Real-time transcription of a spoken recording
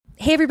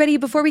Hey everybody,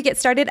 before we get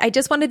started, I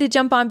just wanted to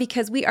jump on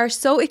because we are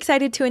so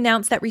excited to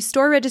announce that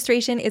Restore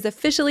registration is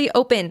officially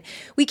open.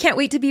 We can't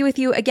wait to be with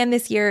you again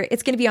this year.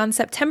 It's going to be on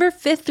September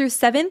 5th through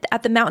 7th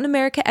at the Mountain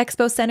America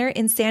Expo Center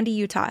in Sandy,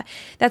 Utah.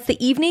 That's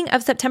the evening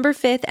of September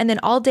 5th and then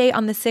all day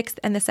on the 6th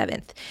and the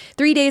 7th.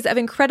 3 days of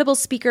incredible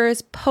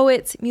speakers,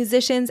 poets,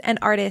 musicians, and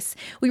artists.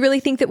 We really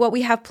think that what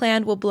we have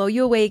planned will blow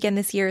you away again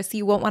this year, so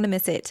you won't want to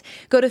miss it.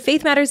 Go to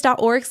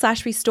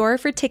faithmatters.org/restore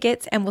for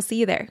tickets, and we'll see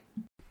you there.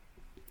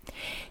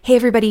 Hey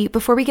everybody,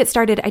 before we get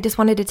started, I just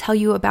wanted to tell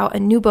you about a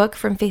new book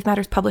from Faith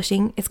Matters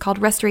Publishing. It's called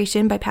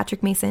Restoration by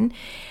Patrick Mason.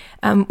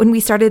 When we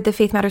started the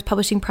Faith Matters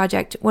Publishing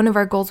project, one of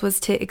our goals was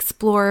to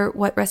explore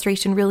what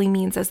restoration really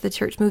means as the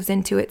church moves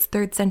into its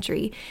third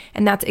century,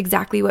 and that's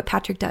exactly what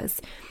Patrick does.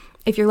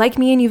 If you're like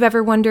me and you've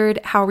ever wondered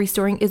how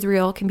restoring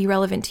Israel can be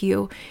relevant to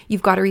you,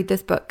 you've got to read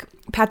this book.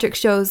 Patrick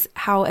shows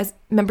how, as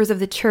members of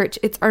the church,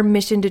 it's our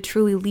mission to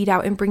truly lead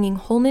out in bringing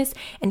wholeness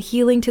and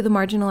healing to the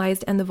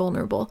marginalized and the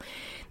vulnerable.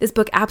 This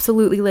book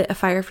absolutely lit a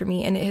fire for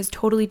me, and it has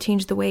totally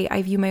changed the way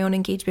I view my own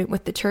engagement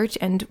with the church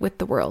and with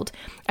the world.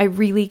 I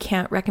really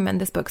can't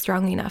recommend this book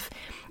strongly enough.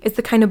 It's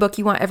the kind of book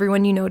you want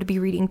everyone you know to be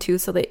reading too,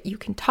 so that you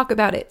can talk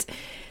about it.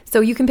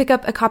 So you can pick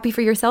up a copy for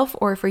yourself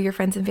or for your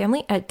friends and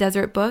family at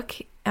Desert Book,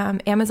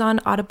 Amazon,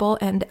 Audible,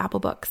 and Apple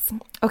Books.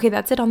 Okay,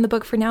 that's it on the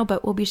book for now,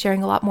 but we'll be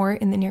sharing a lot more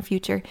in the near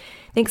future.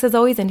 Thanks as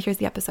always, and here's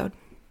the episode.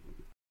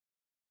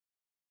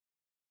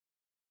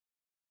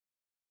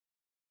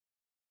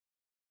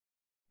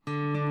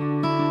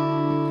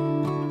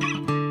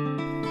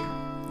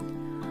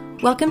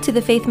 Welcome to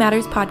the Faith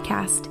Matters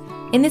podcast.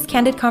 In this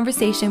candid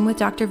conversation with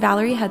Dr.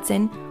 Valerie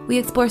Hudson, we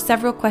explore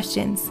several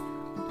questions.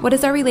 What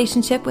is our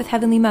relationship with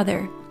Heavenly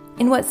Mother?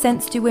 In what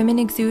sense do women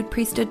exude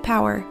priesthood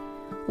power?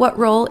 What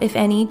role, if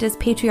any, does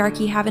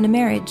patriarchy have in a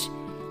marriage?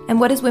 And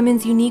what is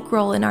women's unique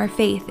role in our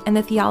faith and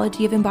the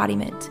theology of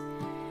embodiment?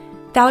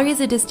 Valerie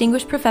is a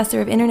distinguished professor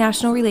of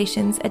international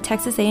relations at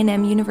Texas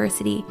A&M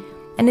University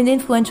and an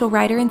influential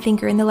writer and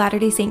thinker in the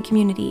Latter-day Saint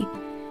community.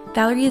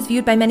 Valerie is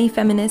viewed by many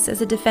feminists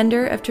as a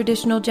defender of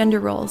traditional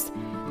gender roles,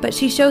 but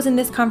she shows in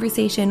this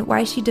conversation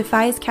why she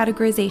defies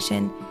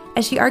categorization,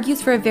 as she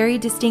argues for a very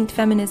distinct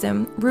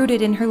feminism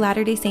rooted in her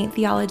Latter-day Saint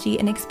theology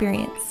and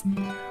experience.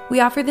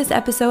 We offer this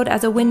episode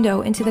as a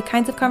window into the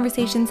kinds of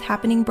conversations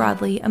happening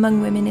broadly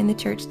among women in the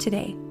church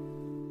today.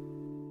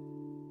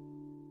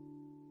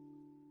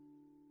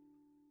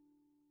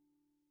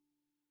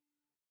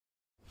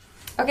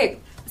 Okay.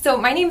 So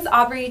my name's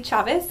Aubrey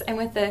Chavez. I'm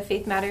with the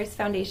Faith Matters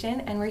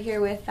Foundation, and we're here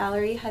with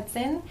Valerie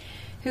Hudson,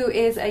 who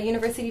is a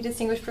University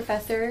Distinguished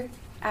Professor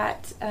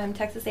at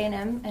Texas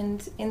A&M,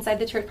 and inside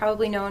the church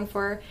probably known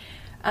for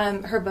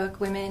her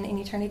book, Women in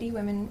Eternity,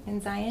 Women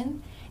in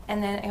Zion.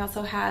 And then I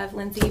also have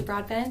Lindsay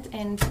Broadbent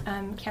and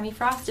Cami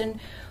Frost,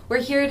 and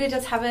we're here to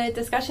just have a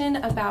discussion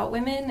about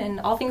women and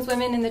all things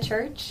women in the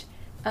church.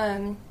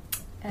 And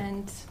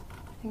I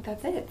think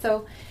that's it.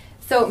 So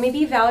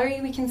maybe, Valerie,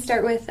 we can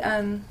start with...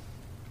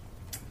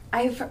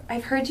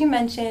 I've heard you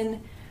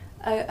mention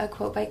a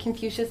quote by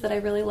Confucius that I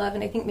really love,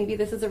 and I think maybe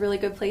this is a really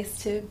good place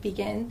to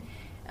begin.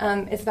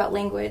 It's about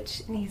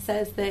language, and he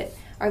says that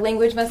our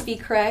language must be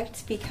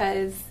correct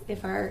because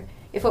if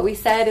what we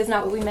said is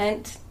not what we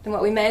meant, then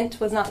what we meant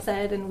was not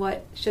said, and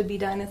what should be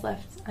done is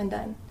left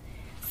undone.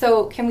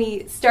 So can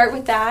we start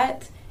with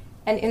that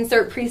and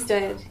insert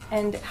priesthood?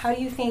 And how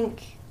do you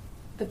think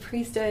the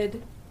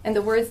priesthood and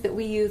the words that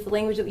we use, the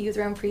language that we use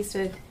around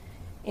priesthood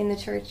in the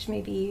church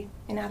may be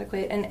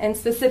inadequate, and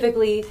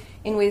specifically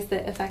in ways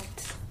that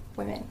affect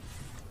women?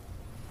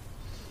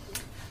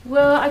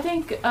 Well, I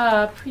think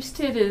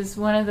priesthood is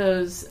one of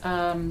those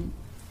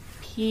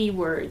key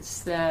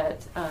words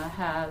that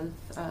have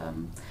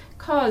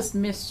caused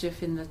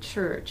mischief in the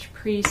church.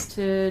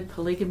 Priesthood,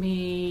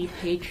 polygamy,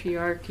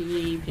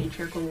 patriarchy,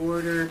 patriarchal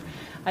order.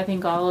 I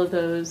think all of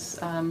those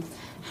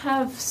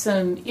have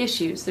some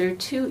issues. They're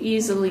too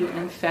easily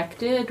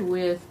infected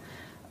with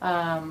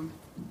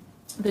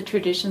the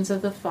traditions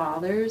of the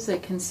fathers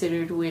that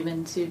considered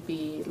women to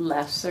be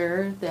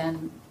lesser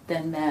than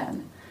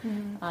men.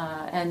 Mm-hmm.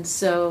 And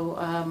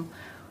so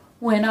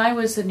when I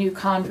was a new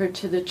convert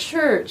to the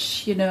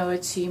church,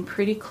 it seemed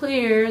pretty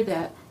clear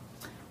that,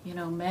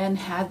 men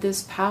had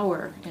this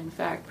power. In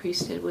fact,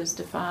 priesthood was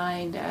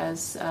defined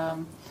as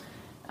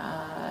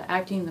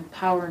acting the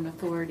power and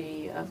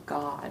authority of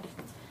God,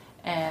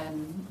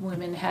 and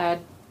women had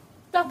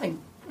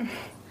nothing.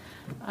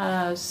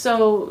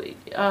 So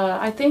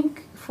I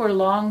think for a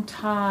long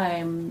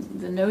time,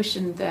 the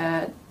notion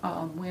that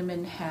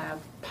women have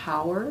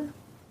power,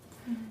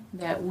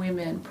 that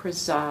women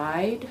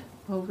preside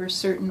over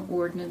certain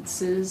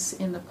ordinances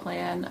in the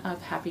plan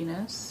of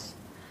happiness,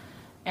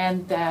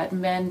 and that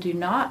men do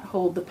not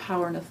hold the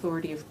power and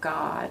authority of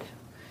God,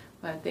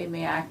 but they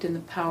may act in the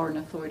power and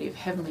authority of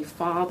Heavenly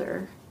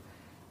Father,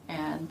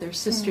 and their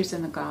sisters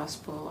in the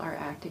gospel are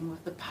acting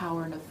with the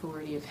power and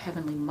authority of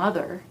Heavenly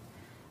Mother,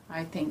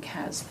 I think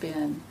has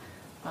been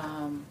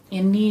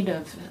in need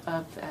of,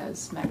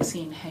 as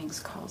Maxine Hanks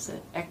calls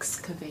it,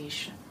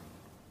 excavation.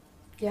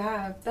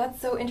 Yeah,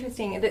 that's so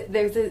interesting.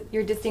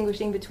 You're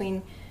distinguishing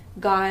between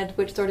God,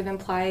 which sort of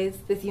implies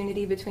this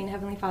unity between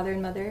Heavenly Father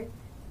and Mother,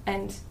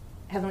 and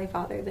Heavenly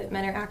Father, that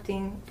men are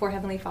acting for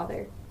Heavenly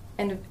Father,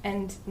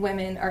 and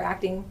women are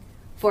acting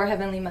for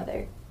Heavenly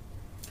Mother.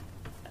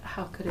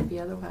 How could it be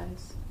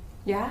otherwise?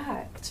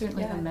 Yeah.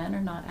 Certainly the men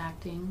are not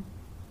acting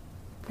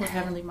for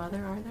Heavenly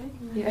Mother, are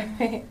they? Yeah,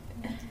 right.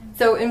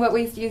 So in what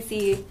ways do you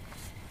see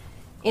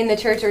in the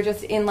church or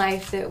just in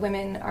life that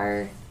women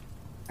are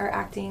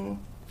acting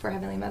for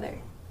Heavenly Mother?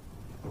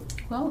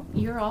 Well,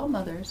 you're all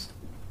mothers.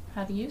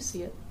 How do you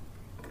see it?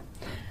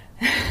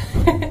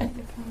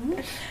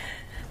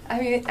 I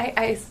mean,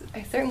 I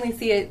certainly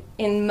see it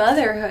in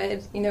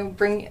motherhood. You know,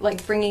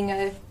 bringing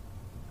a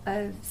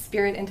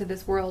spirit into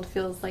this world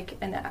feels like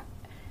an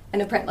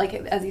like,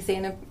 as you say,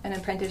 an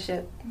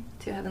apprenticeship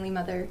to Heavenly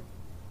Mother.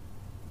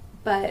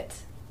 But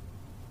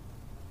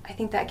I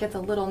think that gets a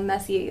little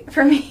messy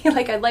for me.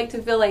 Like, I'd like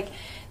to feel like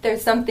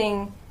there's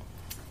something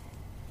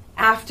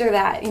after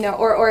that, you know,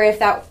 or if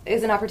that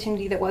is an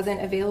opportunity that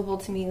wasn't available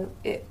to me,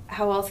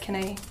 how else can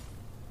I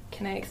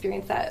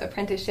experience that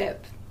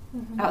apprenticeship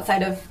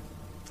outside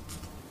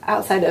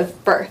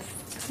of birth?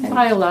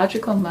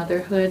 Biological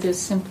motherhood is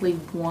simply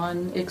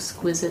one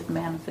exquisite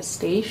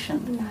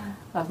manifestation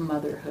of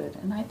motherhood.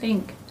 And I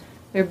think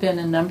there have been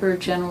a number of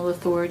general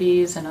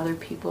authorities and other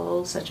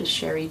people, such as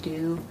Sherry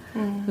Dew,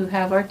 who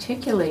have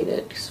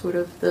articulated sort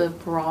of the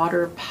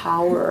broader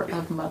power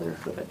of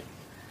motherhood.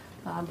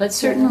 But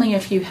certainly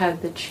if you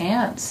had the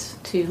chance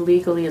to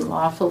legally and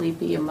lawfully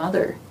be a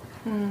mother,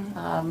 you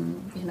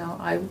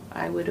know,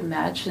 I would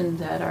imagine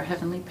that our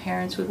Heavenly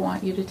Parents would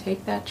want you to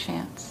take that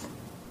chance.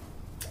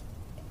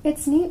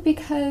 It's neat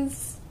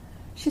because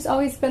she's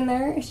always been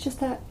there. It's just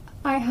that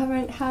I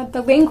haven't had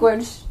the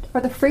language or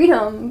the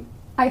freedom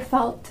I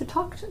felt to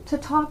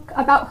talk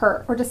about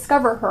her or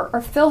discover her or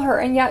feel her.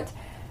 And yet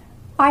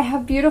I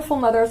have beautiful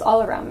mothers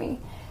all around me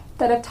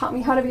that have taught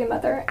me how to be a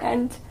mother.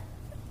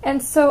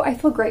 And so I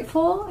feel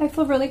grateful. I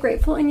feel really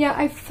grateful. And yet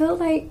I feel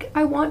like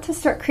I want to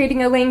start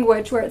creating a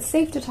language where it's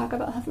safe to talk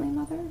about Heavenly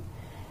Mother.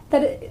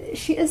 That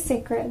she is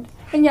sacred.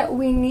 And yet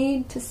we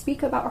need to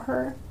speak about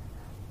her.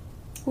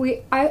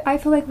 I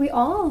feel like we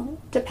all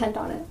depend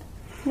on it,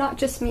 not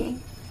just me.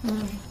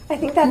 I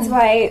think that's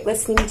why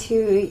listening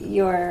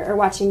to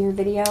watching your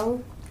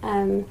video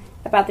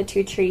about the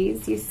 2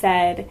 trees, you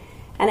said,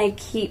 and I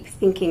keep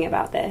thinking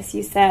about this,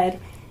 you said,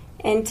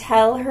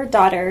 until her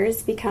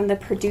daughters become the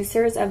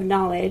producers of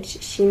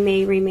knowledge, she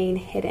may remain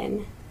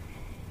hidden.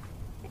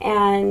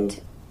 And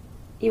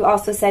you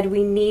also said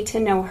we need to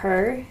know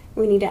her,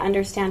 we need to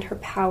understand her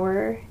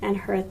power and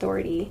her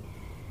authority.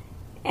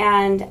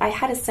 And I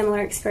had a similar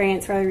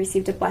experience where I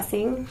received a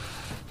blessing.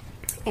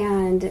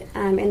 And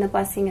in the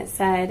blessing it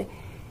said,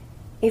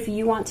 if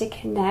you want to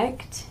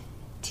connect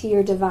to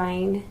your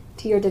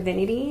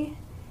divinity,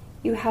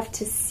 you have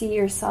to see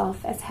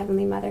yourself as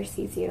Heavenly Mother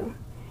sees you.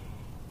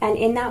 And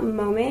in that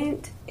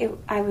moment,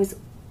 I was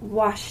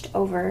washed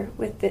over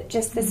with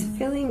just this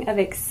feeling of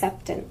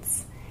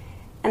acceptance.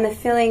 And the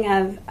feeling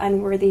of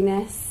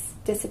unworthiness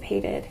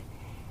dissipated.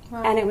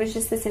 Wow. And it was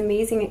just this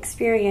amazing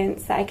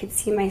experience that I could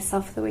see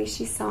myself the way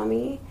she saw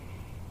me.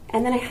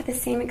 And then I had the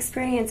same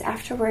experience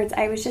afterwards.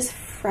 I was just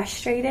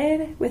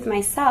frustrated with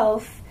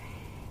myself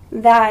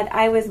that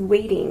I was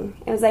waiting.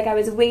 It was like I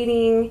was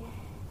waiting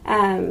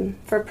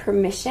for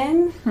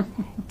permission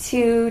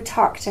to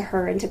talk to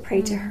her and to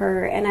pray to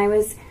her. And I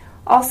was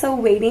also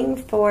waiting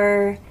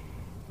for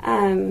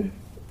kind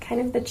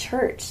of the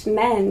church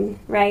men,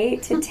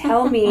 right, to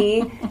tell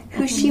me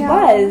who she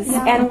was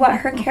and what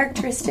her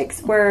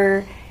characteristics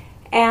were.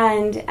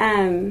 And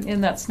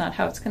that's not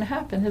how it's going to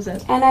happen, is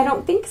it? And I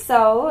don't think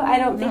so.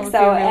 That would be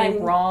really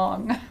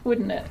wrong,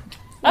 wouldn't it?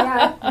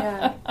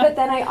 Yeah. But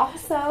then I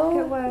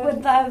also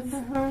would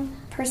love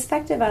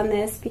perspective on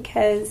this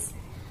because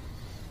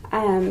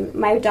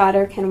my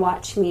daughter can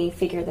watch me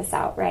figure this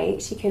out,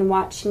 right? She can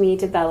watch me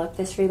develop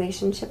this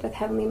relationship with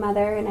Heavenly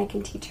Mother, and I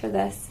can teach her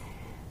this.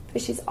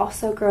 But she's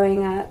also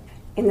growing up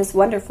in this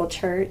wonderful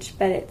church,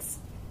 but it's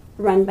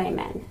run by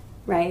men,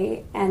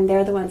 right? And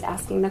they're the ones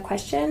asking the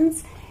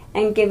questions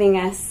and giving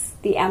us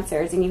the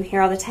answers. And you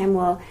hear all the time,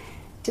 well,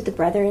 did the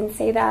brethren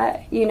say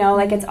that? You know,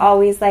 like it's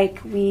always like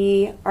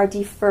we are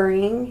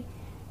deferring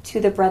to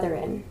the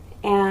brethren.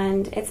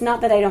 And it's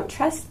not that I don't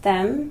trust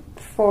them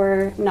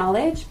for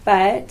knowledge,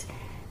 but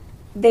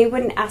they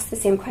wouldn't ask the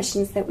same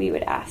questions that we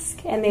would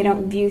ask. And they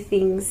don't view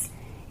things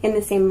in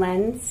the same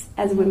lens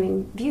as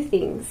women view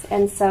things.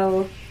 And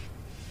so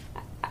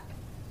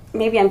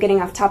maybe I'm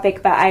getting off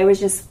topic, but I was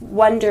just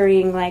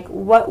wondering like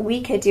what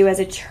we could do as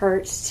a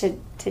church to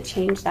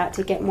change that,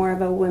 to get more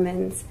of a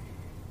women's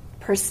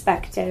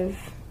perspective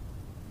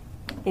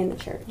in the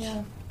church.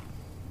 Yeah.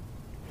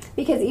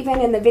 Because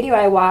even in the video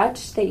I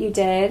watched that you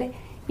did,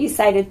 you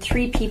cited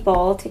 3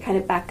 people to kind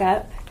of back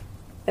up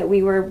that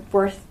we were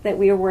worth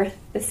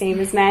the same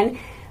as men,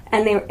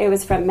 and it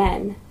was from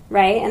men,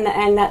 right?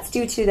 And that's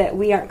due to that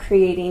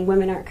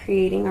women aren't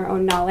creating our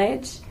own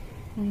knowledge.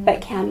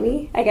 But can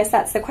we? I guess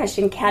that's the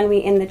question. Can we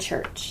in the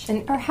church?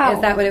 Or how?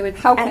 Is that what it would?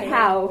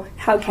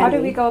 How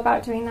do we go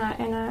about doing that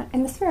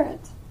in the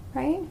spirit,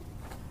 right?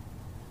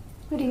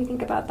 What do you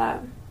think about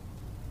that?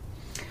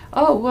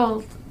 Oh,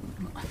 well,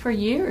 for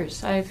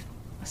years I've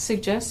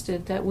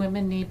suggested that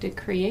women need to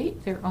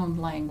create their own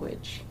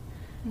language.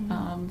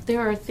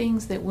 There are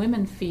things that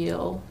women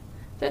feel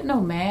that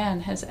no man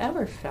has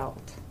ever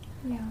felt.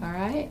 Yeah. All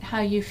right?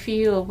 How you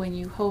feel when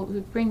you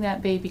bring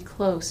that baby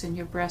close and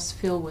your breasts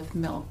fill with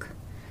milk.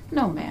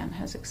 No man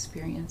has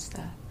experienced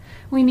that.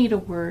 We need a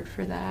word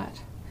for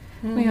that.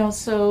 We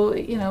also,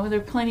 there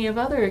are plenty of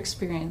other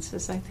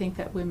experiences I think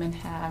that women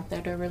have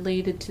that are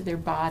related to their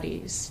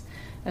bodies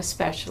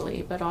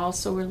especially, but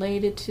also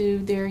related to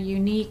their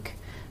unique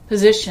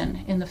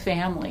position in the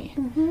family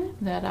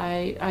that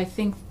I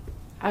think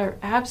are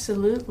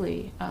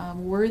absolutely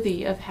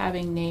worthy of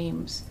having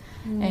names.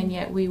 And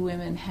yet we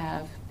women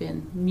have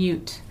been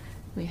mute.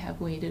 We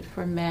have waited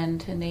for men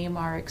to name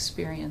our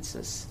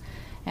experiences.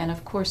 And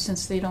of course,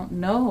 since they don't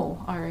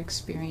know our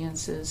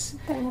experiences,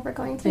 They're never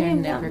going to they're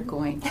name never them.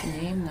 going to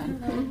name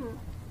them.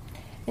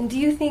 And do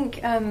you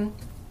think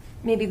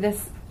maybe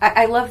this,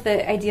 I love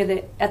the idea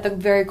that at the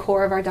very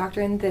core of our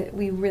doctrine that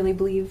we really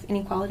believe in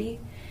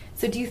equality.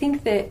 So do you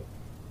think that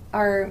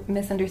our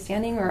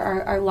misunderstanding or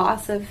our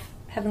loss of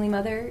Heavenly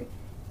Mother,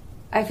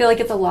 I feel like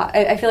it's a lot.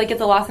 I feel like it's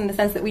a loss in the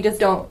sense that we just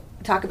don't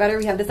talk about her.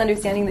 We have this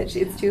understanding that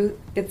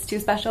it's too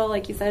special,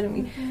 like you said,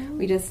 and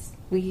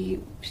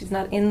she's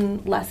not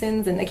in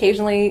lessons and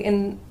occasionally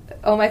in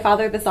Oh My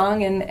Father, the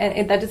song,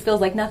 and that just feels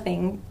like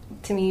nothing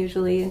to me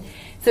usually. And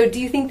so do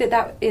you think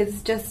that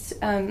is just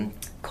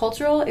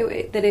cultural,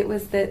 that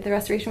the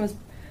Restoration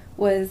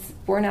was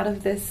born out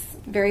of this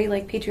very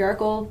like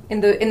patriarchal, in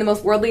the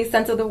most worldly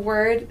sense of the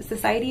word,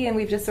 society, and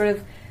we've just sort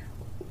of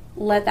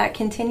let that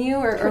continue,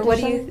 or what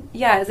do you?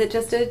 Yeah, is it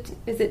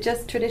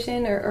just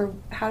tradition, or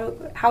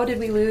how did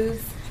we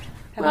lose?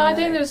 Well, I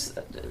think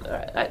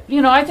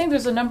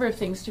there's a number of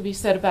things to be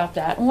said about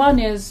that. One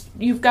is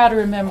you've got to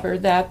remember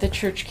that the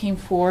church came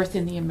forth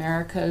in the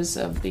Americas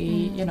of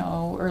the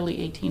early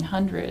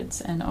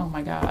 1800s, and oh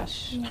my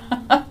gosh,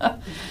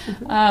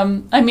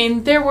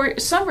 there were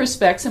some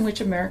respects in which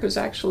America was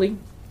actually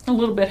a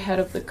little bit ahead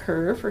of the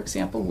curve. For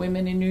example,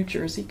 women in New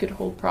Jersey could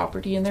hold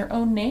property in their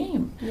own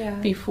name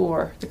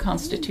before the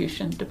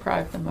Constitution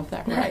deprived them of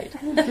that right.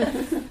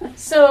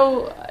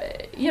 So,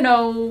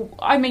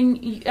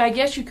 I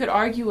guess you could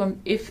argue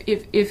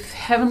if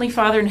Heavenly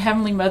Father and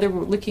Heavenly Mother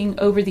were looking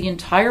over the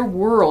entire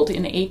world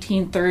in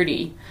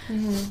 1830,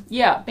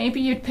 maybe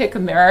you'd pick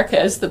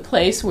America as the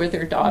place where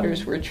their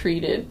daughters were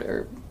treated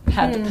or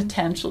had the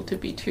potential to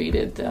be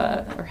treated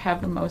or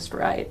have the most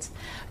rights.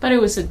 But it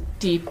was a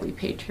deeply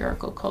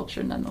patriarchal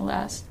culture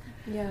nonetheless.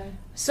 Yeah.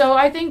 So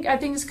I think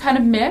it's kind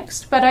of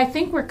mixed, but I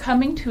think we're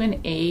coming to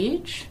an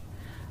age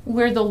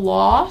where the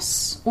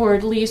loss, or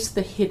at least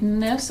the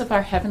hiddenness of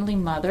our Heavenly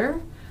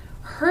Mother,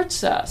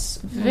 hurts us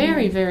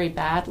very, very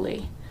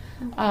badly.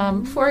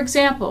 For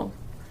example,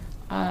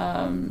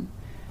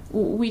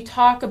 we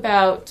talk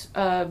about,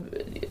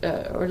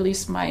 or at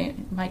least my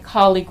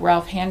colleague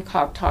Ralph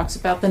Hancock talks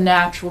about the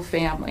natural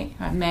family,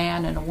 a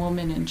man and a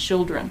woman and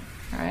children,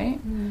 right?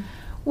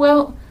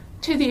 Well,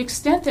 to the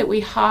extent that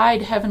we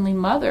hide Heavenly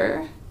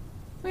Mother,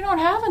 we don't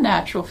have a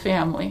natural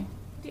family.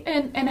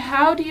 And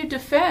how do you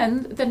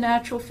defend the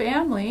natural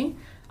family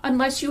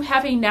unless you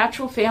have a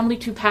natural family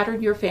to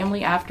pattern your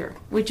family after,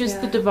 which is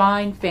the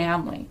divine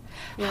family?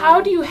 Yeah. How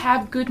do you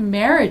have good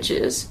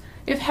marriages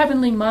if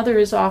Heavenly Mother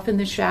is off in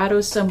the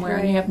shadows somewhere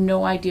and you have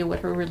no idea what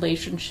her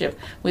relationship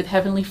with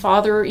Heavenly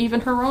Father or even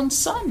her own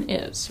son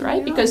is, right?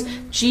 Yeah. Because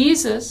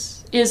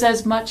Jesus is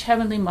as much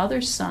Heavenly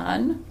Mother's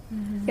son,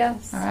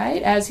 yes, all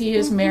right, as he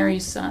is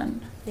Mary's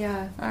son.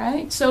 Yeah. All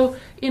right. So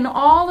in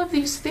all of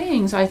these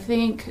things, I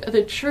think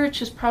the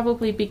church is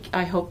probably,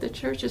 I hope the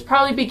church is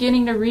probably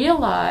beginning to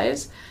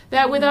realize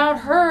that without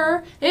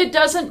her, it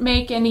doesn't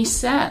make any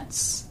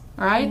sense.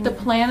 All right. The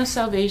plan of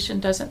salvation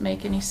doesn't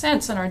make any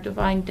sense, and our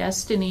divine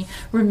destiny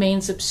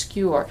remains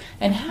obscure.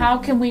 And how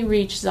can we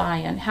reach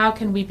Zion? How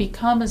can we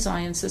become a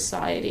Zion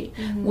society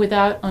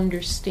without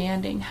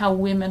understanding how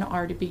women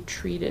are to be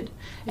treated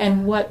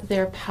and what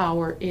their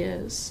power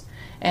is?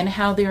 And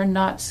how they are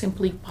not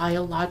simply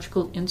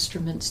biological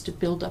instruments to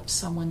build up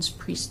someone's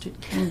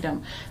priesthood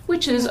kingdom,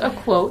 which is a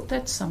quote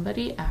that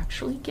somebody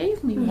actually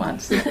gave me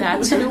once, that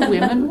that's who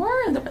women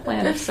were in the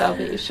plan of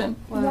salvation.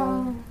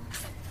 Wow.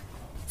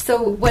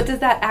 So what does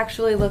that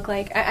actually look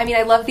like? I mean,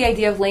 I love the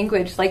idea of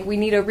language. Like, we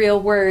need a real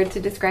word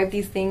to describe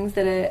these things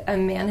that a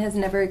man has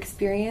never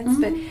experienced.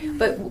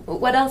 But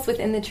what else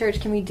within the church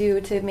can we do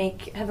to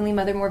make Heavenly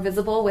Mother more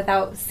visible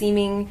without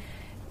seeming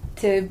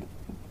to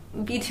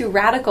be too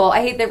radical?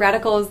 I hate that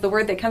radical is the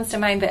word that comes to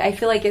mind, but I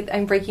feel like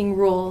I'm breaking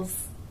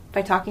rules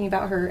by talking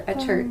about her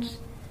at church.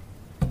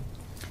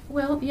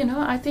 Well,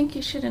 I think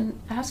you should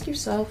ask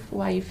yourself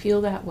why you feel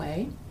that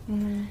way.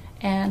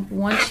 And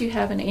once you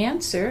have an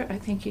answer, I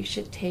think you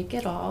should take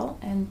it all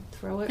and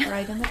throw it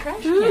right in the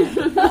trash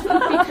can.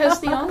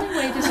 Because the only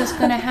way this is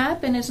going to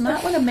happen is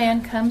not when a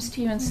man comes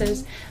to you and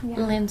says,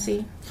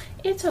 Lindsay,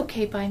 it's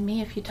okay by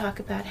me if you talk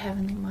about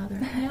Heavenly Mother.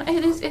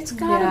 It's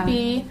got to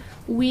be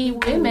we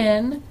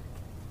women,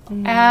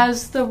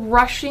 as the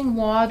rushing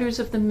waters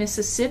of the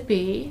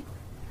Mississippi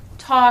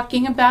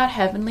talking about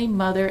Heavenly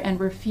Mother and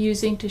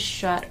refusing to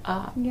shut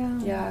up.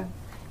 Yeah.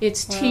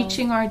 It's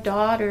teaching our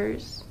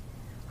daughters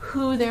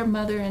who their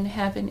mother in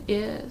heaven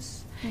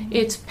is.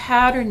 It's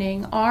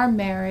patterning our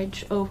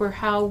marriage over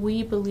how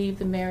we believe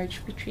the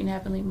marriage between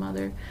Heavenly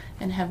Mother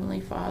and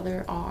Heavenly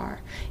Father are.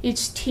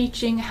 It's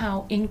teaching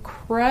how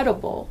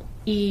incredible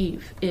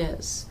Eve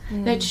is,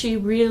 that she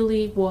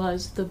really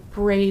was the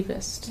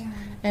bravest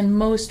and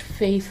most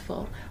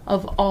faithful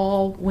of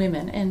all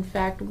women. In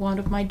fact, one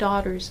of my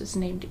daughters is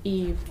named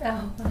Eve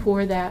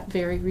for that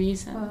very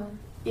reason.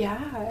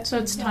 Yeah. So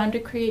it's time to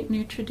create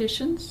new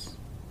traditions.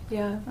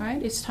 Yeah.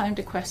 Right? It's time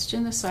to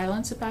question the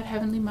silence about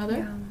Heavenly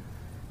Mother.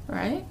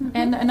 Right?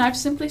 And I've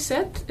simply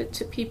said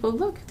to people,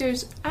 look,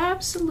 there's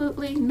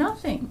absolutely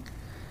nothing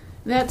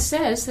that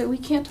says that we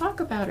can't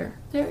talk about her.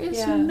 There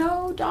is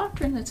no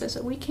doctrine that says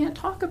that we can't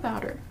talk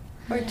about her.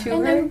 Or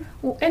to her.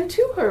 And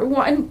to her.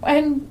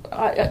 And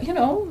you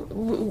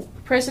know,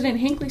 President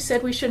Hinckley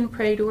said we shouldn't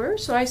pray to her,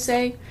 so I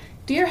say,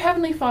 Dear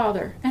Heavenly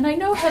Father, and I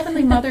know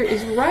Heavenly Mother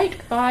is right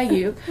by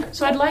you,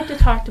 so I'd like to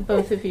talk to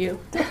both of you.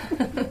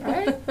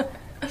 Right?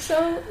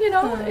 So, you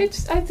know, I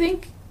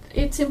think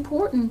it's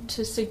important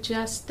to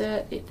suggest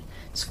that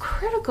it's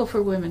critical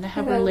for women to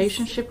have a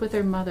relationship with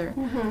their mother.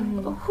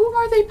 Who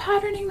are they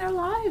patterning their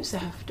lives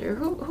after?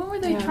 Who are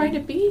they trying to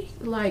be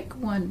like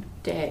one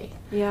day?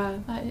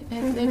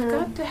 They've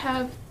got to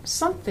have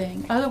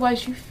something,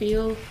 otherwise you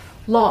feel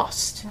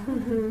lost.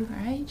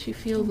 Right? You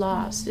feel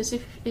lost, as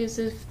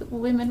if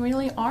women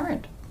really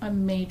aren't a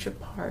major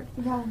part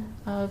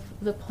of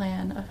the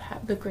plan of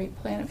the great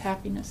plan of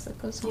happiness that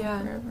goes on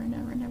forever and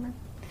ever and ever.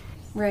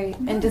 Right,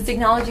 and just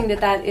acknowledging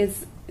that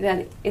it's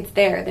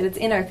there, that it's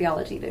in our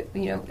theology. That,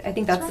 you know, I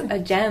think that's a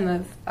gem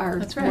of our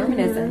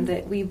Mormonism,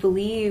 that we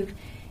believe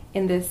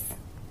in this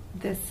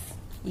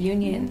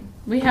union.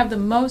 We have the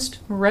most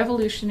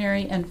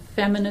revolutionary and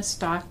feminist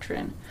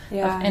doctrine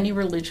of any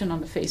religion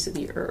on the face of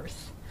the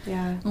earth.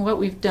 And what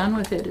we've done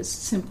with it is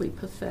simply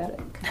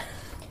pathetic.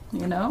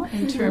 You know,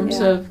 in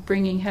terms of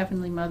bringing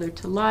Heavenly Mother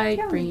to light,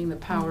 bringing the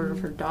power of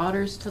her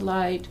daughters to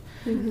light,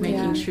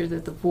 making sure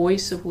that the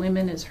voice of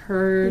women is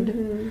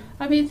heard.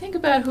 I mean, think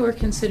about who are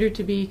considered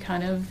to be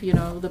kind of, you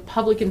know, the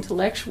public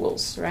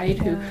intellectuals, right,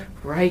 who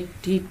write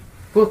deep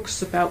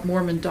books about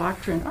Mormon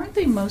doctrine. Aren't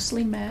they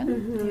mostly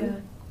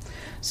men?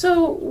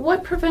 So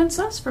what prevents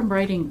us from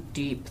writing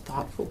deep,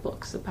 thoughtful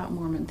books about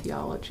Mormon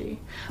theology?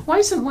 Why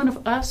isn't one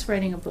of us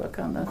writing a book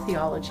on the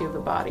theology of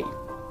the body?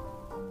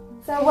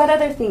 So what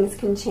other things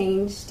can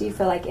change, do you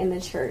feel like, in the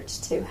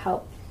church to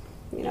help,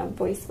 you know,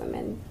 voice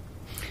women?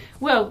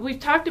 Well, we've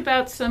talked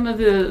about some of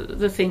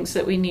the things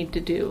that we need to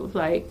do,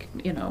 like,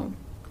 you know,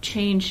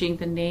 changing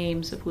the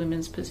names of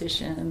women's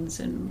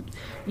positions and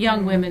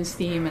young women's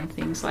theme and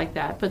things like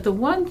that. But the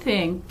one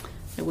thing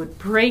that would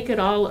break it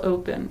all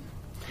open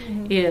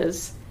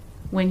is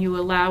when you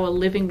allow a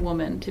living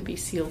woman to be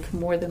sealed to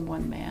more than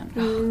one man.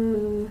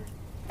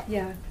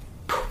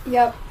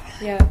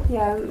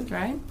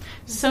 Right?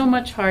 So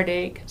much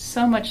heartache,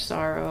 so much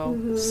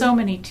sorrow, so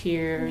many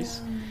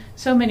tears,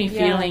 so many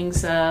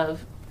feelings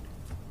of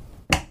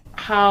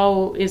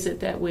how is it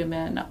that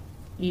women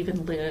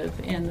even live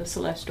in the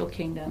celestial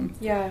kingdom.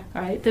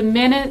 Right? The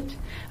minute,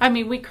 I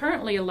mean, we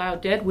currently allow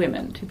dead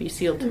women to be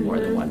sealed to more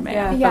than one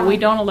man, but we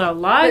don't allow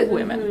live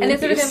women. And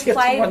it's sort of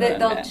implied that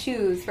they'll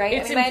choose, right?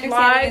 It's I mean,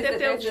 implied that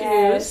they'll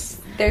choose.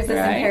 There's this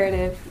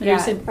imperative.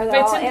 It's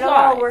It'll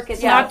all work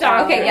it's not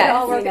doctrine. Okay,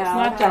 yeah. It's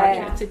not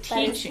doctrine. It's a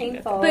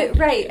teaching. But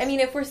right, I mean,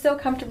 if we're so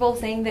comfortable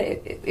saying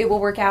that it will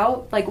work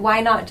out, like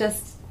why not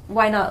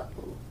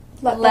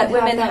let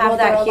women have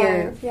that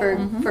here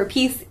for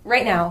peace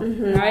right now?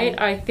 Right?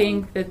 I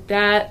think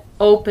that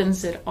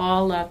opens it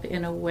all up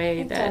in a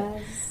way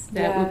that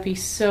would be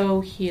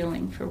so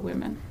healing for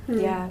women.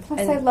 Plus,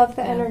 I love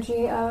the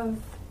energy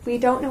of we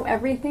don't know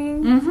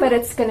everything, but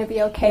it's going to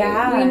be okay.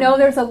 We know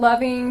there's a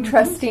loving,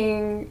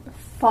 trusting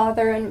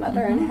Father and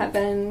Mother in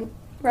heaven,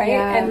 right?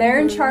 And they're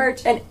in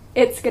charge, and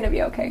it's going to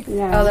be okay.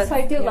 So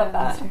I do love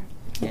that.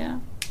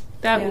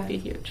 That would be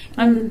huge.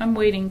 I'm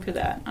waiting for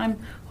that. I'm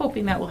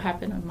hoping that will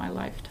happen in my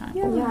lifetime.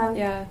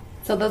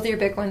 So those are your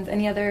big ones.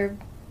 Any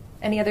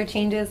other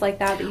changes like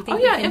that you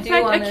think you can in do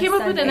fact, on I came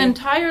up with an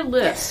entire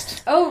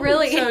list. Oh,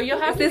 really? So you'll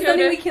have Is to this go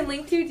something to, we can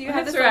link to? Do you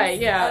have That's this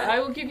right,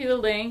 I will give you the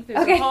link. There's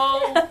Okay. a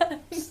whole,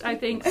 I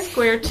think,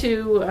 Square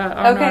 2,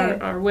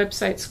 on our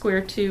website,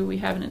 Square 2, we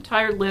have an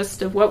entire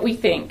list of what we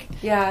think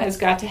has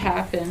got to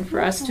happen for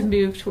us to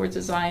move towards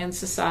a Zion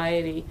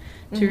society,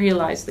 to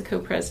realize the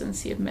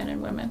co-presidency of men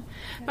and women.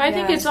 But I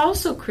think it's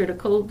also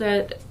critical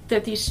that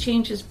these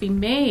changes be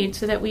made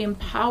so that we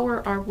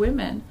empower our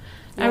women.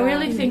 I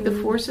really think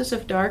the forces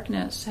of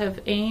darkness have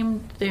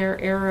aimed their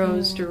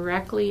arrows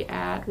directly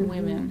at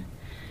women,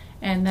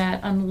 and that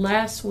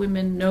unless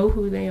women know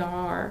who they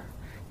are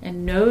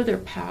and know their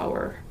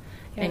power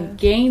and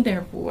gain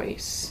their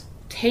voice,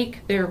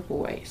 take their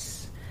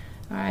voice,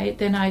 right,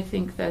 then I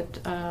think that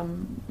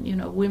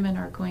women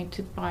are going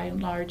to, by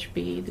and large,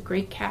 be the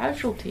great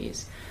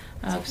casualties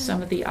of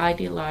some of the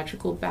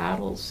ideological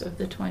battles of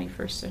the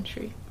 21st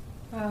century.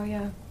 Oh,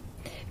 yeah.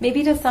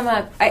 Maybe to sum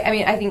up,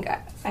 I think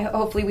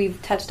hopefully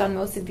we've touched on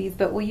most of these,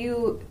 but will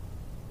you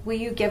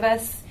give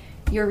us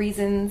your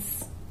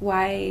reasons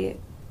why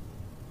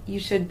you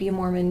should be a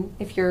Mormon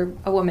if you're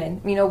a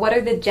woman? What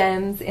are the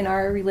gems in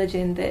our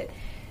religion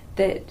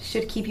that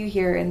should keep you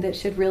here and that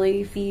should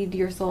really feed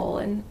your soul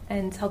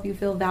and help you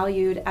feel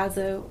valued as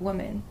a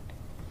woman?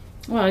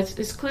 Well,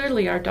 it's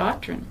clearly our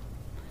doctrine.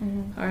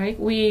 Mm-hmm. All right,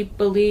 we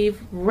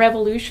believe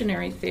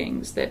revolutionary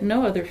things that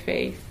no other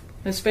faith,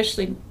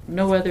 especially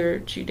no other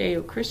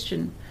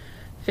Judeo-Christian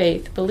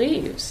faith,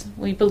 believes.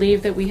 We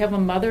believe that we have a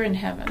mother in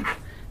heaven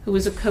who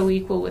is a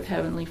co-equal with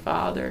Heavenly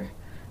Father,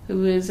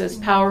 who is as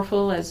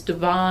powerful, as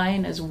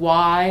divine, as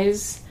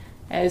wise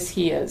as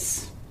He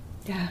is.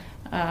 Yeah.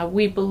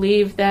 We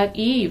believe that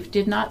Eve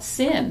did not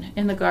sin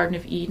in the Garden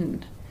of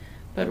Eden,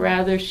 but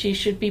rather she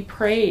should be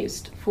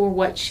praised for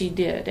what she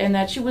did, and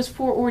that she was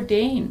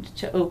foreordained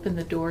to open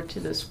the door to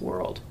this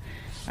world.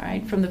 All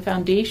right, from the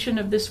foundation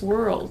of this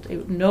world,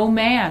 no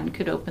man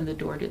could open the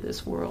door to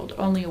this world.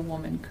 Only a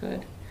woman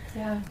could.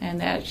 Yeah.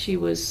 And that she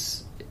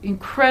was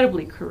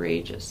incredibly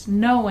courageous,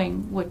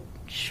 knowing what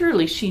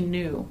surely she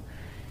knew,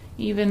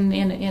 even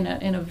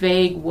in a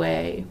vague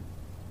way,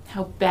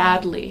 how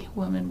badly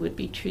women would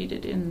be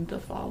treated in the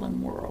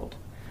fallen world.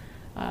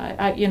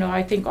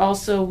 I think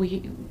also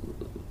we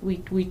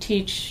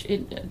teach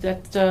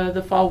that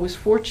the fall was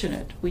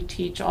fortunate. We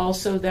teach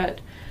also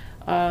that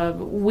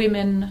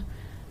women,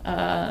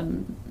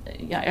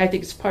 I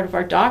think it's part of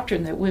our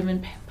doctrine that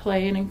women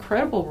play an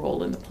incredible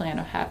role in the plan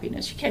of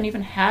happiness. You can't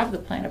even have the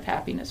plan of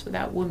happiness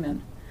without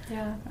women.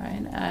 Yeah.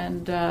 Right?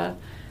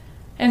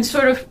 And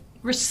sort of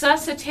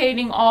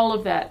resuscitating all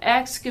of that,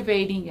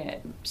 excavating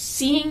it,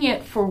 seeing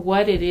it for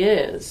what it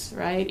is,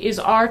 right, is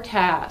our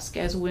task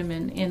as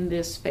women in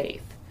this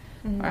faith,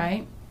 Mm-hmm.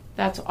 right?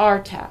 That's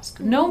our task.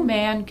 No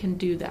man can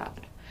do that.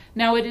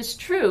 Now, it is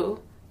true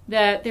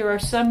that there are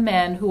some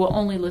men who will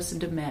only listen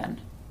to men.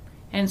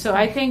 And so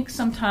I think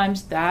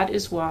sometimes that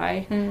is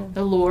why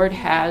the Lord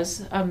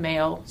has a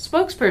male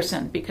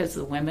spokesperson, because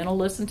the women will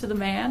listen to the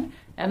man,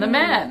 and the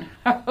men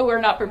who are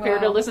not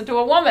prepared to listen to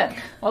a woman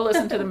will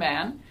listen to the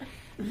man.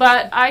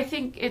 But I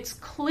think it's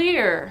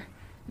clear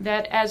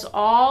that as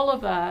all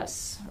of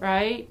us,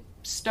 right,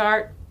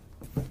 start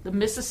the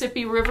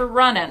Mississippi River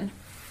running,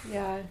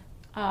 Yeah.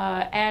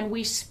 And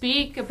we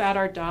speak about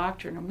our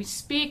doctrine, and we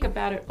speak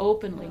about it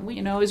openly.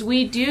 As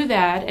we do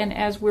that, and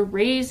as we're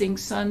raising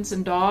sons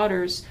and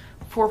daughters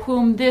for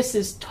whom this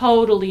is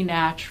totally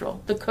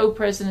natural, the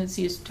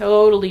co-presidency is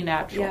totally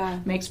natural,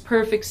 makes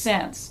perfect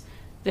sense,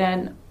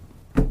 then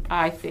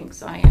I think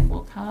Zion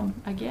will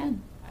come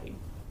again.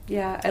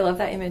 Yeah, I love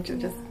that image of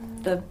just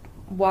the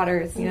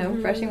waters,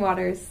 rushing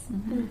waters.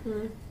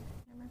 Mm-hmm.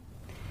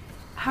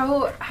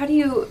 How do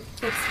you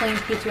explain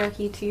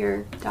patriarchy to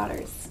your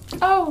daughters?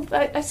 Oh,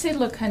 I say,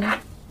 look, honey,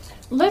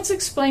 let's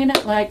explain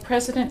it like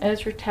President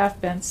Ezra Taft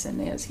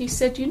Benson is. He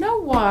said, you know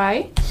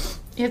why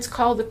it's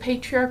called the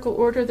patriarchal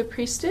order of the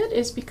priesthood?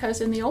 Is because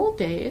in the old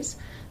days,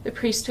 the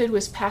priesthood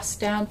was passed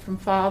down from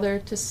father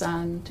to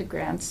son to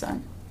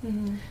grandson.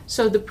 Mm-hmm.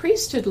 So the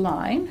priesthood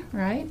line,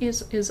 right,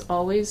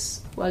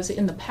 was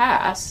in the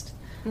past,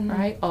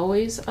 right,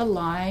 always a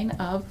line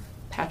of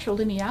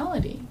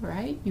patrilineality,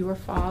 right? Your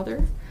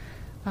father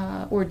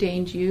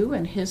ordained you,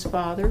 and his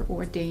father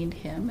ordained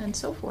him, and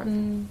so forth,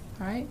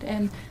 right?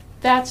 And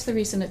that's the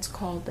reason it's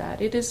called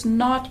that. It is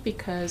not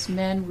because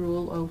men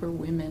rule over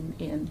women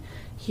in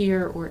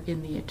here or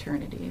in the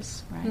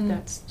eternities, right?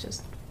 That's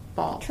just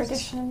false.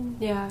 Tradition.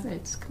 Yeah.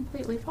 It's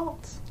completely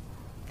false.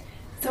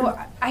 So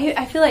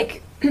I feel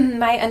like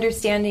my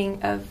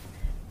understanding of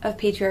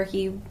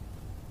patriarchy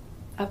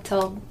up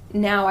till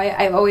now,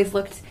 I've always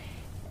looked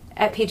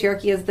at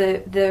patriarchy as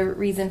the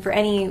reason for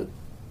any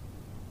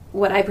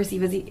what I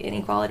perceive as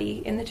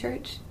inequality in the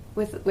church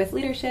with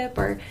leadership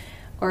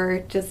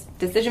or just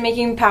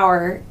decision-making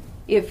power.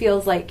 It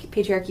feels like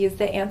patriarchy is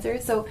the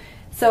answer.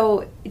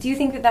 So do you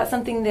think that that's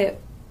something that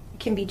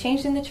can be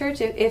changed in the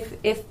church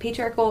if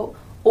patriarchal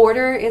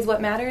order is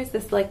what matters,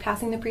 this like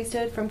passing the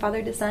priesthood from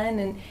father to son,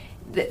 and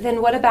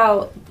then what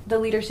about the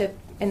leadership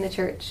in the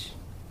church?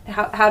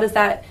 How is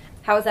that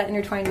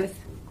intertwined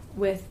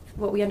with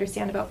what we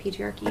understand about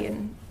patriarchy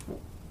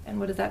and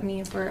what does that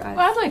mean for us?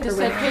 Well, I'd like to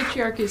set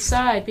patriarchy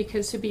aside,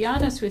 because to be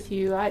honest with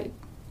you, I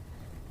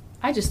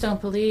just don't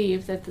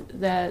believe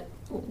that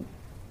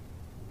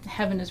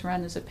heaven is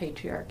run as a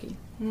patriarchy.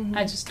 Mm-hmm.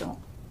 I just don't.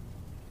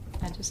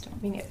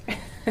 Me neither.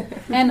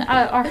 And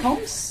our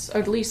homes,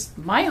 or at least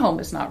my home,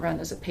 is not run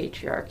as a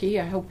patriarchy.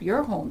 I hope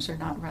your homes are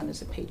not run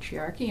as a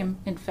patriarchy.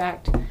 In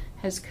fact,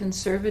 as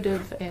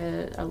conservative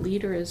a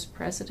leader as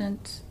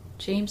President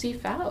James E.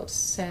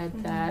 Faust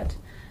said that,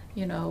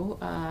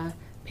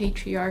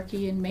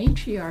 patriarchy and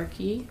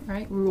matriarchy,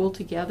 right, rule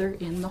together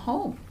in the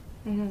home,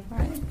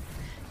 right?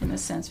 In a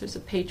sense, there's a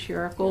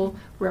patriarchal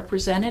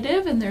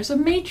representative and there's a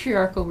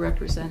matriarchal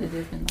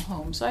representative in the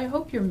home. So I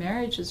hope your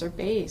marriages are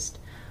based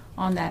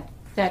on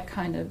that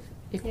kind of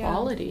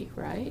equality,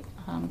 right?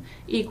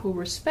 Equal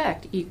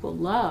respect, equal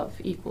love,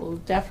 equal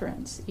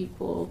deference,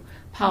 equal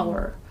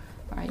power,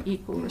 right?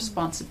 Equal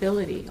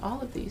responsibility,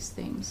 all of these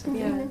things.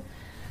 Yeah.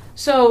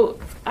 So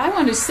I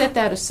want to set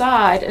that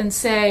aside and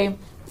say,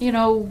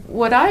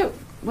 what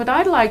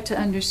I'd like to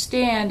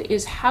understand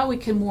is how we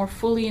can more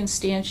fully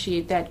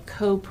instantiate that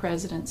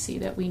co-presidency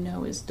that we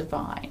know is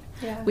divine.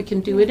 Yeah. We can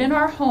do it in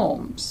our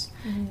homes.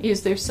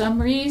 Is there some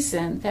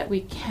reason that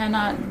we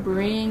cannot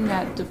bring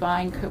that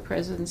divine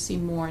co-presidency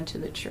more into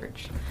the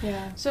church?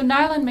 Yeah. So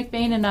Nyland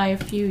McBain and I, a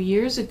few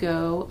years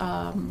ago,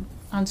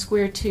 on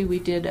Square 2, we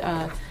did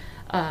a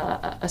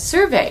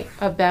survey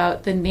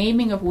about the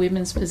naming of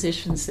women's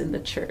positions in the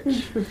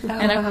church.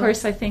 And of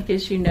course, I think,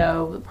 as you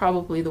know,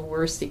 probably the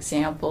worst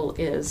example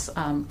is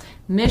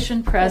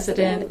mission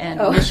president and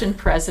mission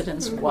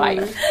president's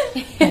wife.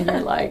 And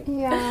you're like,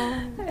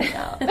 Yeah.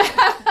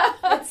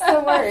 It's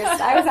the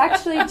worst. I was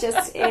actually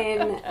just I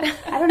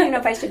don't even know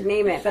if I should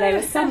name it, but I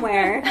was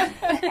somewhere,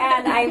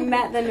 and I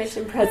met the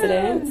mission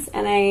president,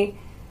 and I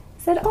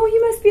said, "Oh,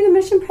 you must be the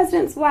mission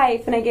president's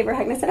wife," and I gave her a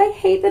hug, and I said, "I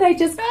hate that I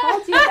just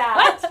called you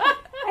that.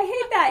 I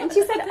hate that." And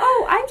she said,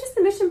 "Oh, I'm just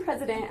the mission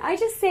president. I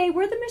just say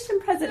we're the mission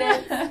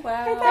president." Wow.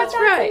 I thought, That's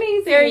right.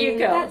 amazing. There you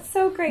go. That's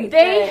so great.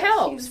 They that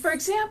helps. she's- For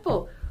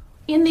example,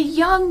 in the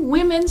young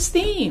women's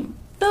theme,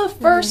 the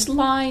first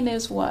line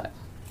is what?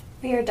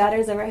 We are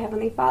daughters of our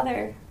Heavenly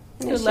Father.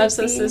 And Who it loves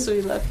should us be- as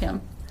we love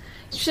him.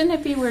 Shouldn't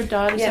it be we're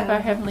daughters of Yeah.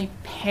 our heavenly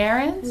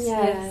parents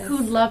Yes. who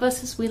love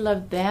us as we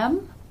love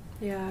them?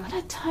 Yeah. What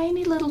a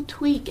tiny little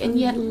tweak, and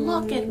yet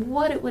look at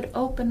what it would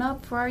open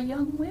up for our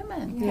young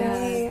women.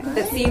 Yeah. Right.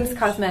 That seems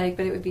cosmetic,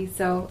 but it would be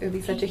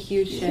such a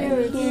huge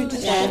shift. Huge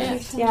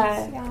shift.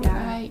 Yeah.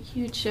 Right,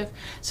 huge shift.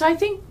 So I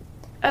think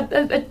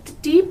a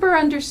deeper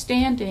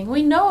understanding.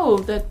 We know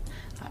that,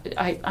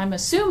 I'm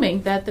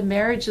assuming that the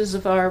marriages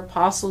of our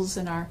apostles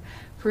and our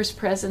first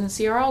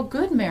presidency are all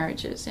good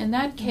marriages. In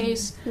that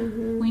case,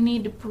 we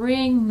need to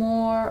bring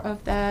more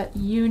of that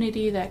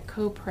unity, that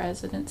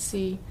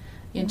co-presidency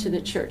into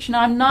the church.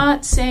 Now, I'm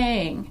not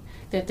saying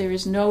that there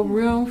is no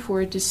room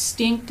for a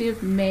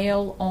distinctive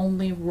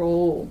male-only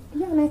role,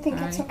 Yeah, and I think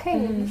it's Right. okay.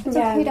 It's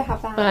Yeah. okay to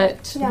have that.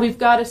 but Yeah. we've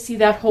got to see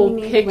that whole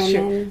We need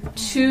picture. women.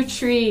 2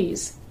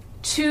 trees,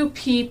 2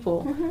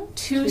 people,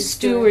 2 Two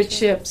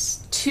stewardships,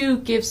 2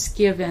 gifts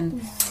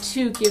given,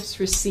 2 gifts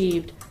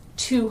received,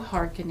 2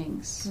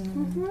 hearkenings,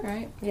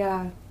 right?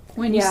 Yeah.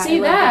 When you Yeah, see I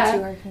love that, the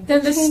 2 hearkenings. then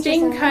the Changes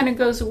sting it. kind of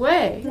goes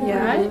away,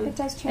 Yeah. right? It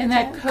does change And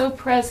that it.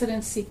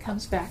 co-presidency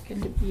comes back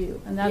into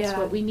view, and that's Yeah.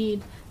 what we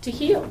need to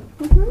heal.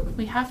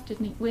 We have to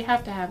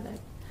have that.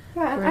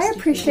 Yeah, and for us I to feel.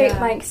 appreciate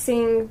Yeah. like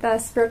seeing the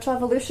spiritual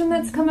evolution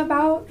that's come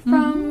about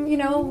from,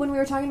 when we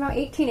were talking about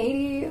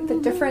 1880, the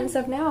difference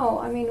of now.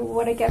 I mean,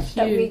 what a gift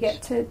that we Huge.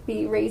 get to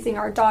be raising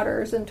our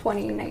daughters in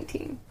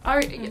 2019.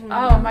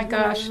 Oh my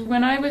gosh!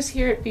 When I was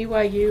here at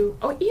BYU,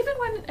 even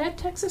when at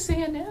Texas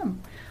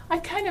A&M, I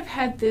kind of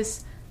had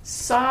this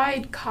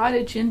side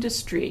cottage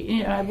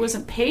industry. I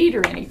wasn't paid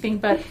or anything,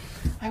 but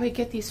I would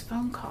get these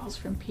phone calls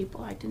from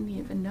people I didn't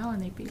even know,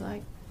 and they'd be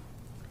like,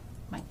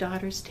 "My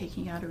daughter's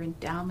taking out her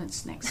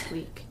endowments next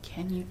week.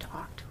 Can you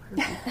talk to her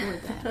before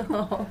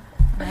then?"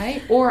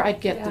 Right? Or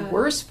I'd get the Yeah.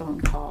 worst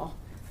phone call.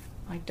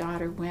 "My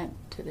daughter went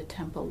to the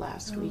temple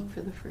last week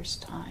for the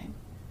first time.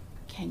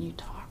 Can you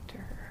talk to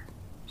her?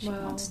 She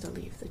Wow. wants to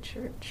leave the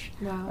church."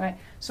 Wow. Right.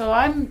 So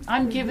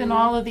I'm giving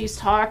all of these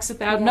talks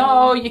about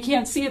no, you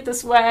can't see it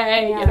this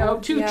way. Yeah.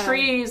 2 Yeah.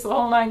 trees, the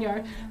whole 9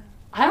 yards.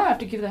 I don't have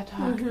to give that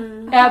talk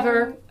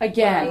ever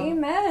again.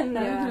 Amen.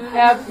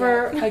 Yeah.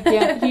 Ever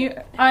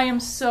again. I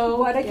am so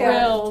What a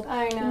thrilled. gift.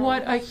 I know.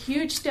 What a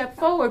huge step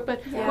forward.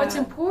 But Yeah. what's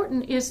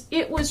important is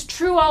it was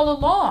true all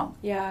along.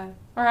 Yeah.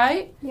 All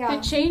right? Yeah.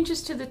 The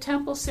changes to the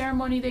temple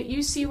ceremony that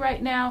you see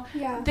right now,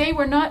 Yeah.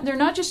 they're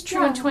not just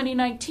true in Yeah.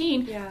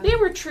 2019. Yeah. They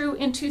were true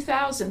in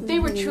 2000. They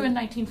were true in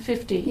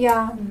 1950.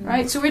 Yeah.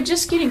 Right? So we're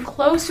just getting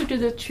closer to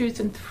the truth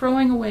and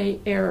throwing away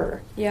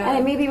error. Yeah. And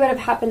it maybe would have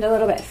happened a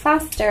little bit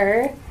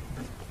faster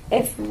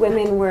if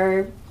women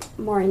were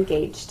more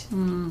engaged.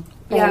 Mm.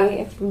 Right? Yeah.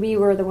 If we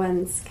were the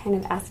ones kind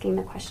of asking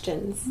the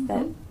questions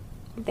that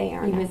they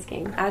aren't Even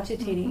asking.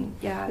 agitating.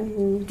 Yeah.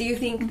 Mhm. Do you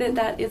think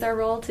that is our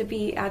role, to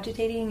be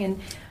agitating and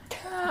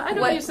I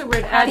don't What- use the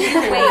word how do you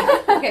agitating.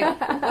 wait? Okay,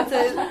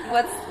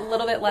 what's a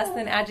little bit less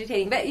than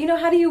agitating? But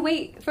how do you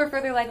wait for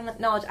further light and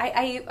knowledge?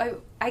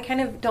 I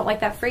kind of don't like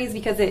that phrase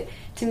because it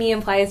to me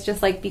implies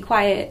just like be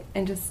quiet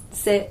and just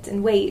sit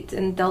and wait,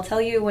 and they'll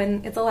tell you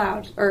when it's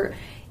allowed. Or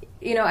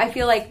I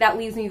feel like that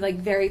leaves me like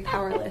very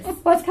powerless.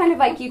 Well, it's kind of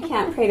like you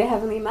can't pray to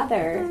Heavenly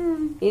Mother.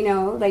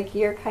 Like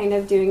you're kind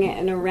of doing it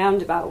in a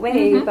roundabout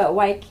way, but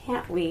why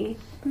can't we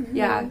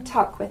Yeah.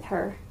 talk with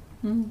her?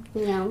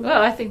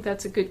 Well, I think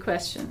that's a good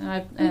question.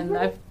 And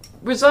I've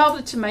resolved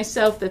it to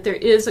myself that there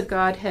is a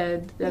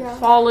Godhead, that Yeah.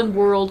 fallen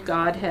world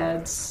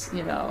Godheads,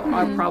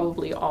 are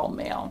probably all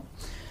male.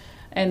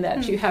 And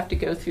that you have to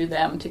go through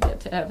them to get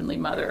to Heavenly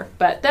Mother.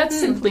 But that's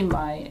simply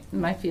my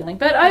feeling.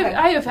 But Okay.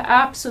 I have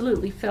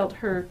absolutely felt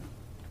her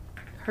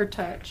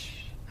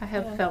touch. I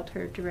have felt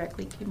her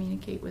directly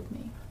communicate with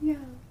me. Yeah.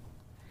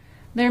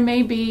 There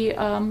may be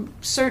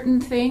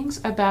certain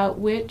things about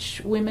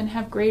which women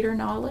have greater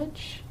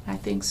knowledge. I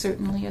think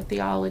certainly a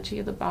theology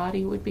of the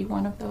body would be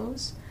one of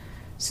those,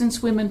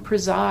 since women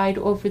preside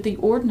over the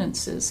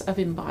ordinances of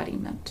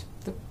embodiment,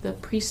 the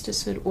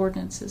priestesshood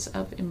ordinances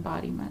of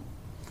embodiment.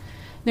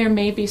 There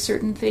may be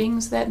certain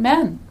things that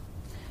men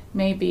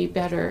may be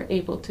better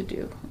able to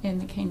do in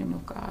the kingdom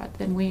of God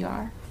than we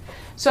are.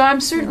 So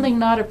I'm certainly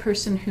not a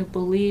person who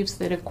believes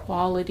that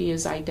equality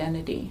is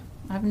identity.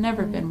 I've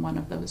never been one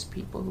of those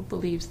people who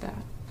believes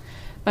that.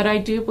 But I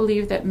do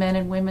believe that men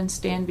and women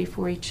stand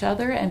before each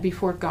other and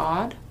before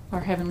God,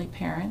 our heavenly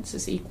parents,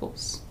 as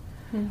equals.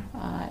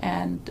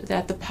 And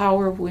that the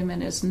power of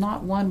women is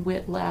not one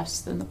whit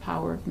less than the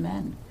power of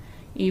men,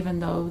 even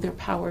though their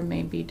power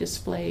may be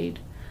displayed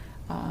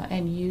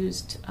and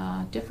used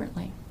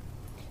differently.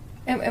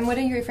 And what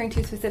are you referring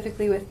to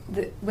specifically with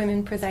the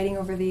women presiding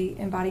over the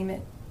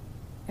embodiment?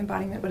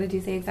 What did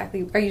you say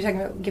exactly? Are you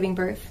talking about giving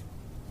birth?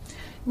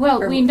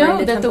 Well, we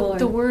know that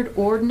the word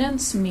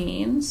ordinance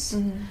means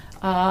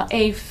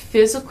a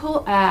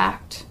physical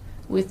act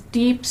with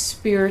deep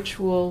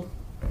spiritual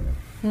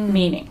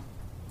meaning.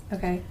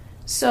 Okay.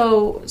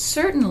 So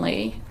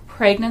certainly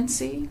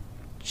pregnancy,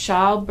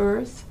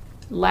 childbirth,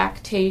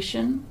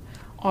 lactation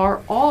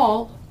are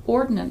all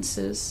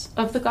ordinances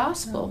of the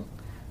gospel.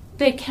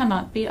 They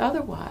cannot be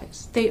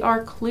otherwise. They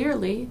are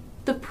clearly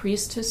the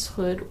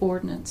priestesshood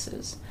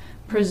ordinances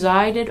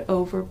presided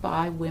over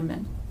by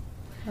women.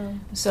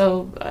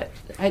 So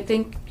I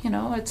think,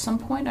 at some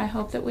point I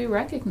hope that we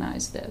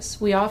recognize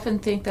this. We often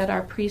think that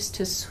our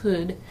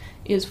priestesshood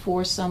is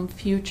for some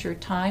future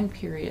time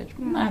period.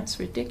 That's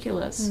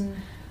ridiculous.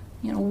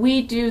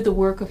 We do the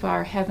work of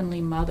our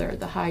Heavenly Mother,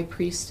 the High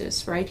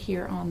Priestess, right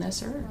here on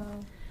this earth.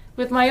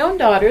 With my own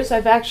daughters,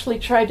 I've actually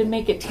tried to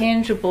make it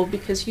tangible,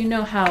 because you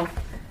know how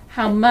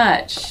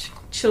much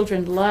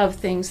children love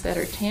things that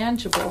are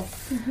tangible.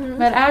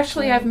 But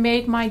actually I've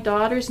made my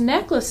daughters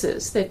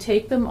necklaces that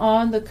take them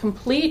on the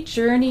complete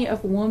journey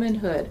of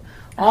womanhood,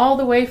 all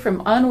the way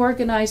from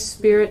unorganized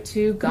spirit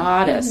to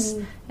goddess,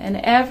 and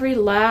every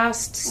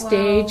last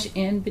stage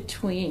in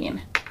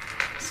between.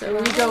 So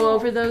we go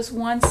over those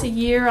once a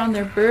year on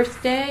their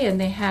birthday, and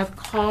they have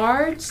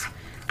cards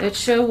that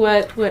show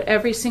what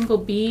every single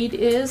bead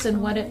is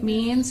and what it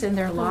means in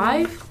their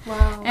life.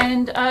 Wow.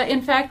 And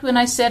in fact, when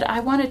I said,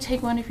 I want to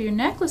take one of your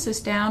necklaces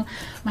down,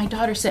 my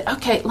daughter said,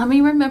 okay, let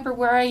me remember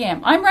where I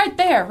am. I'm right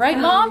there, right,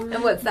 Mom?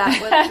 And what's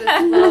that? What's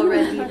this little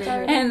red bead?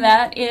 And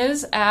that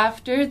is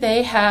after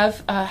they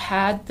have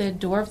had the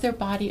door of their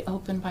body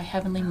opened by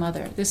Heavenly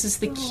Mother. This is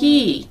the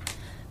key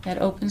that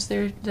opens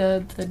the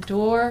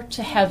door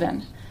to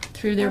heaven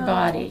through their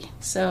body.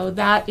 So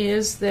that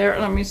is their,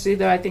 let me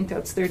see, I think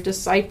that's their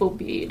disciple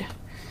bead.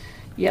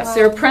 Yes,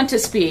 their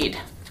apprentice bead.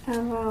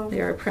 Oh, wow.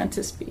 Their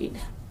apprentice bead.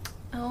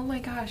 Oh my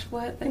gosh,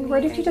 what? And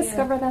where did you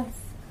discover this?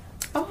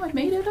 Oh, I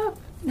made it up.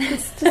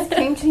 This just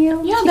came to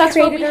you? Yeah, She that's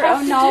what we created her have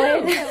own to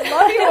knowledge. do.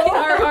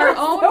 Our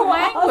own So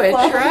language,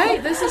 awesome.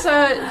 right? This is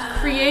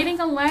creating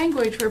a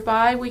language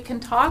whereby we can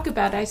talk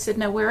about it. I said,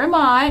 now where am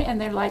I? And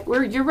they're like,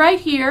 you're right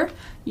here.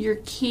 Your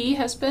key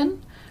has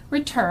been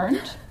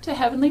returned to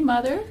Heavenly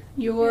Mother.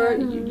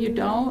 You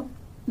don't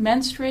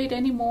menstruate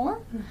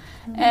anymore.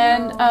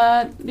 And,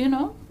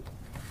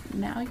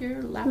 now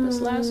you're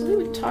lapis lazuli.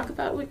 We can talk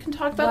about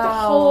the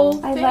whole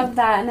thing. I love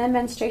that. And then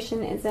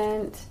menstruation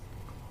isn't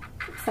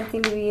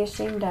something to be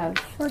ashamed of.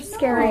 Or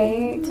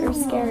scary. Or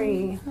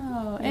scary.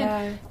 Oh,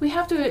 and we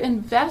have to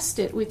invest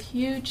it with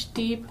huge,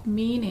 deep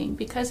meaning,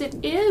 because it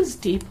is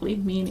deeply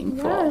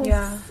meaningful.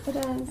 Yes, it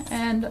is.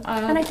 And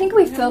I think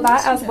we feel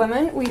that as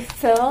women. We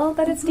feel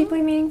that it's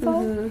deeply meaningful,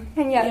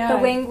 and yet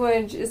the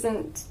language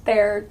isn't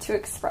there to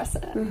express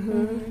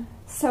it.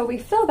 So we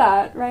feel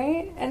that,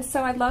 right? And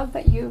so I love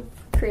that you've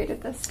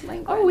created this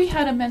language. Oh, we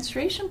had a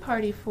menstruation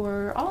party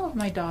for all of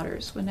my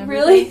daughters whenever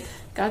Really? they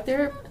got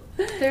their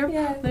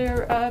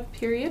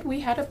period. We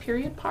had a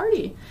period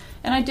party,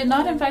 and I did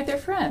not invite their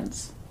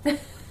friends.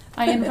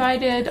 I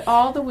invited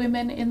all the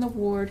women in the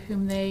ward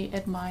whom they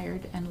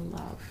admired and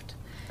loved.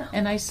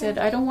 And I said,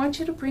 I don't want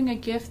you to bring a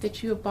gift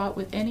that you have bought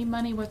with any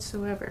money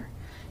whatsoever.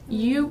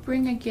 You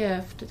bring a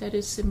gift that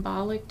is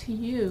symbolic to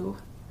you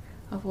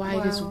of why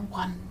it is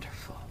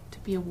wonderful to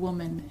be a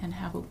woman and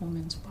have a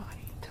woman's body.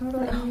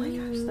 Totally. Oh my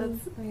gosh,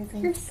 that's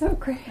amazing. You're so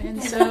great.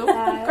 And so,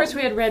 of course,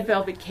 we had red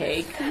velvet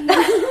cake.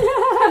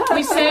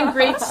 We sang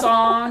great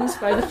songs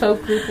by the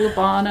folk group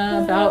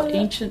Labana about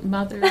Ancient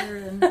Mother,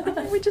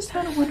 and we just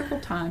had a wonderful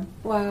time.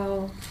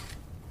 Wow.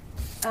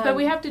 But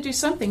we have to do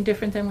something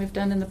different than we've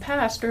done in the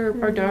past,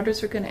 or our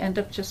daughters are going to end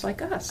up just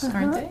like us,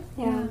 aren't they?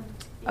 Yeah.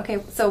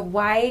 Okay, so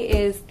why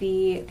is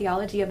the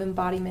theology of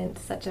embodiment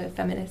such a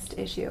feminist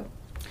issue?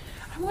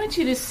 I want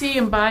you to see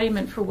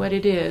embodiment for what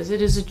it is.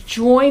 It is a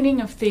joining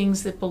of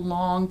things that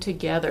belong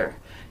together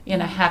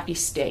in a happy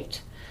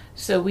state.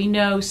 So we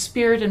know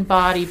spirit and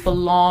body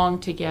belong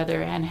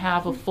together and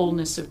have a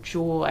fullness of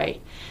joy.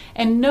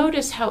 And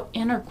notice how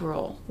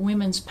integral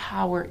women's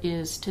power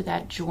is to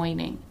that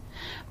joining.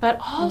 But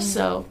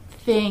also,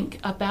 think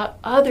about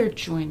other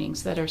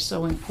joinings that are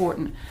so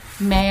important.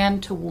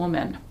 Man to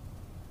woman,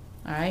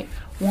 all right?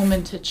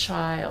 Woman to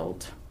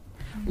child,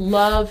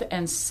 love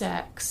and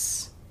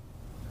sex,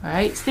 all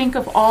right? Think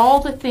of all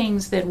the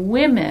things that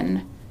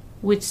women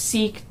would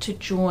seek to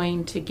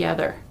join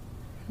together,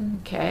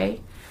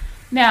 okay?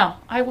 Now,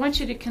 I want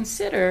you to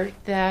consider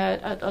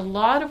that a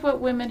lot of what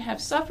women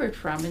have suffered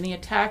from, and the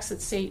attacks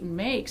that Satan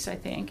makes, I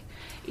think,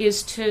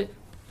 is to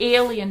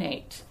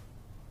alienate,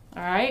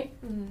 all right?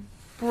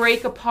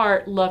 Break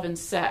apart love and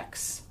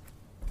sex,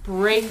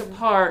 break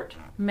apart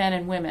men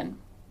and women,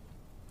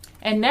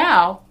 and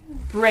now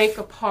break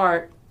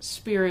apart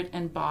spirit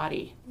and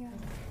body.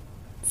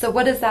 So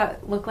what does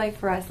that look like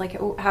for us? Like,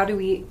 how do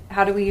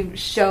we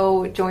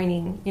show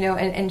joining,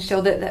 and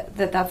show that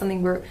that's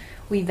something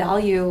we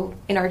value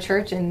in our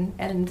church and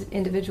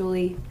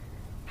individually?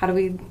 How do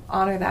we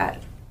honor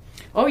that?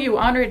 Oh, you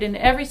honor it in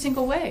every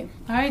single way.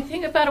 All right,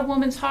 think about a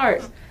woman's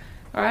heart.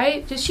 All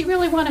right, does she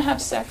really want to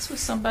have sex with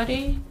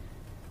somebody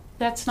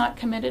that's not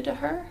committed to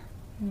her?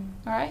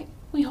 All right,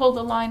 we hold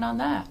the line on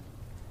that.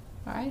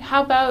 All right,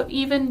 how about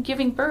even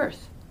giving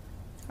birth?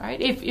 All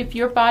right, if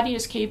your body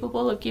is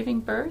capable of giving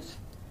birth,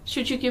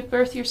 should you give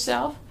birth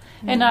yourself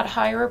and not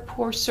hire a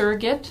poor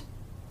surrogate,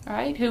 all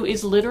right, who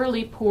is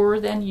literally poorer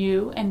than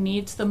you and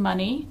needs the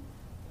money,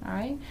 all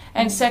right,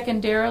 and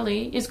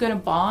secondarily is going to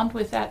bond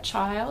with that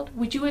child?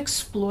 Would you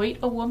exploit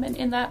a woman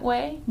in that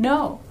way?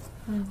 No.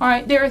 All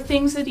right, there are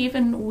things that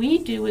even we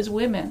do as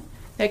women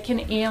that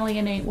can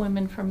alienate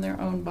women from their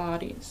own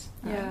bodies.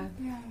 Yeah.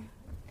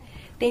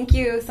 Thank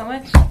you so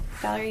much,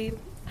 Valerie,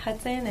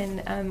 Hudson,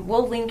 and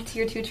we'll link to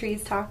your Two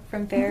Trees talk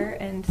from Fair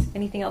and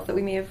anything else that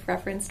we may have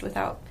referenced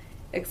without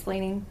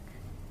explaining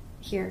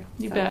here.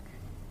 You bet.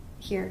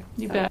 Here.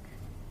 You bet.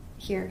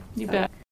 Here. You bet.